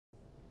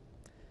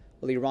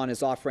Well, Iran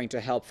is offering to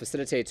help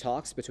facilitate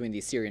talks between the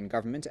Syrian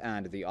government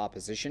and the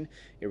opposition.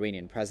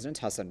 Iranian President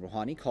Hassan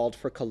Rouhani called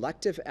for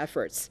collective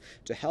efforts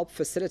to help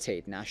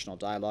facilitate national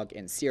dialogue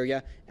in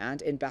Syria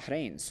and in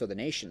Bahrain so the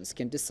nations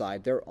can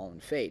decide their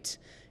own fate.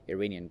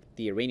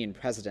 The Iranian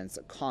president's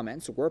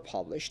comments were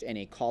published in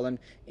a column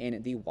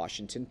in the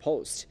Washington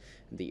Post.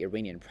 The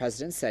Iranian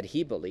president said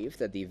he believed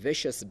that the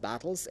vicious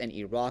battles in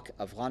Iraq,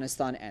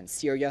 Afghanistan, and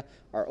Syria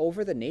are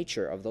over the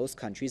nature of those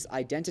countries'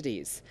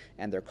 identities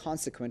and their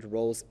consequent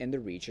roles in the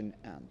region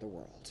and the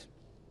world.